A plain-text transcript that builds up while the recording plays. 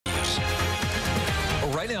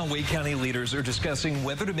Right now, Wake County leaders are discussing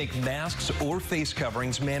whether to make masks or face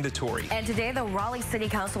coverings mandatory. And today, the Raleigh City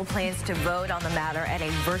Council plans to vote on the matter at a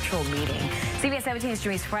virtual meeting. CBS 17's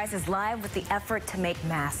Janice Price is live with the effort to make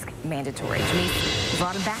masks mandatory. Janice, a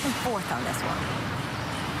lot of back and forth on this one.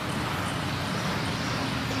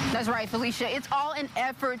 That's right, Felicia. It's all an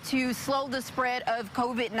effort to slow the spread of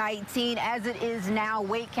COVID-19 as it is now.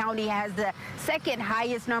 Wake County has the second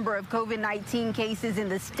highest number of COVID-19 cases in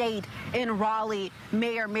the state. In Raleigh,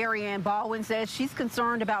 Mayor Marianne Baldwin says she's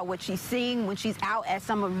concerned about what she's seeing when she's out at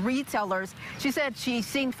some of retailers. She said she's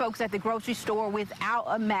seen folks at the grocery store without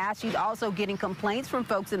a mask. She's also getting complaints from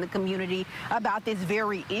folks in the community about this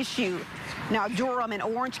very issue. Now, Durham and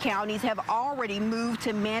Orange counties have already moved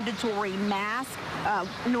to mandatory masks.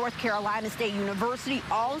 North Carolina State University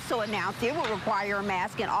also announced it will require a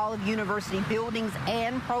mask in all of university buildings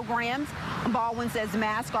and programs. Baldwin says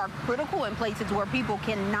masks are critical in places where people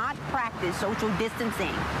cannot practice social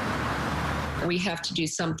distancing. We have to do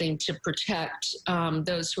something to protect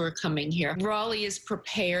those who are coming here. Raleigh is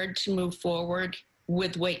prepared to move forward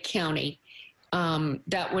with Wake County.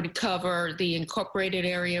 That would cover the incorporated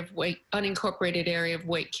area of unincorporated area of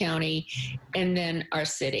Wake County, and then our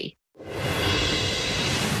city.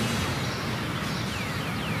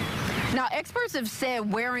 Now, experts have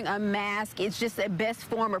said wearing a mask is just the best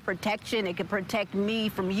form of protection. It can protect me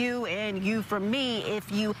from you and you from me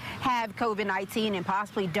if you have COVID-19 and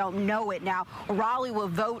possibly don't know it. Now, Raleigh will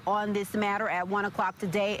vote on this matter at 1 o'clock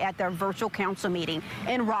today at their virtual council meeting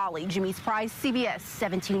in Raleigh. Janice Price, CBS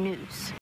 17 News.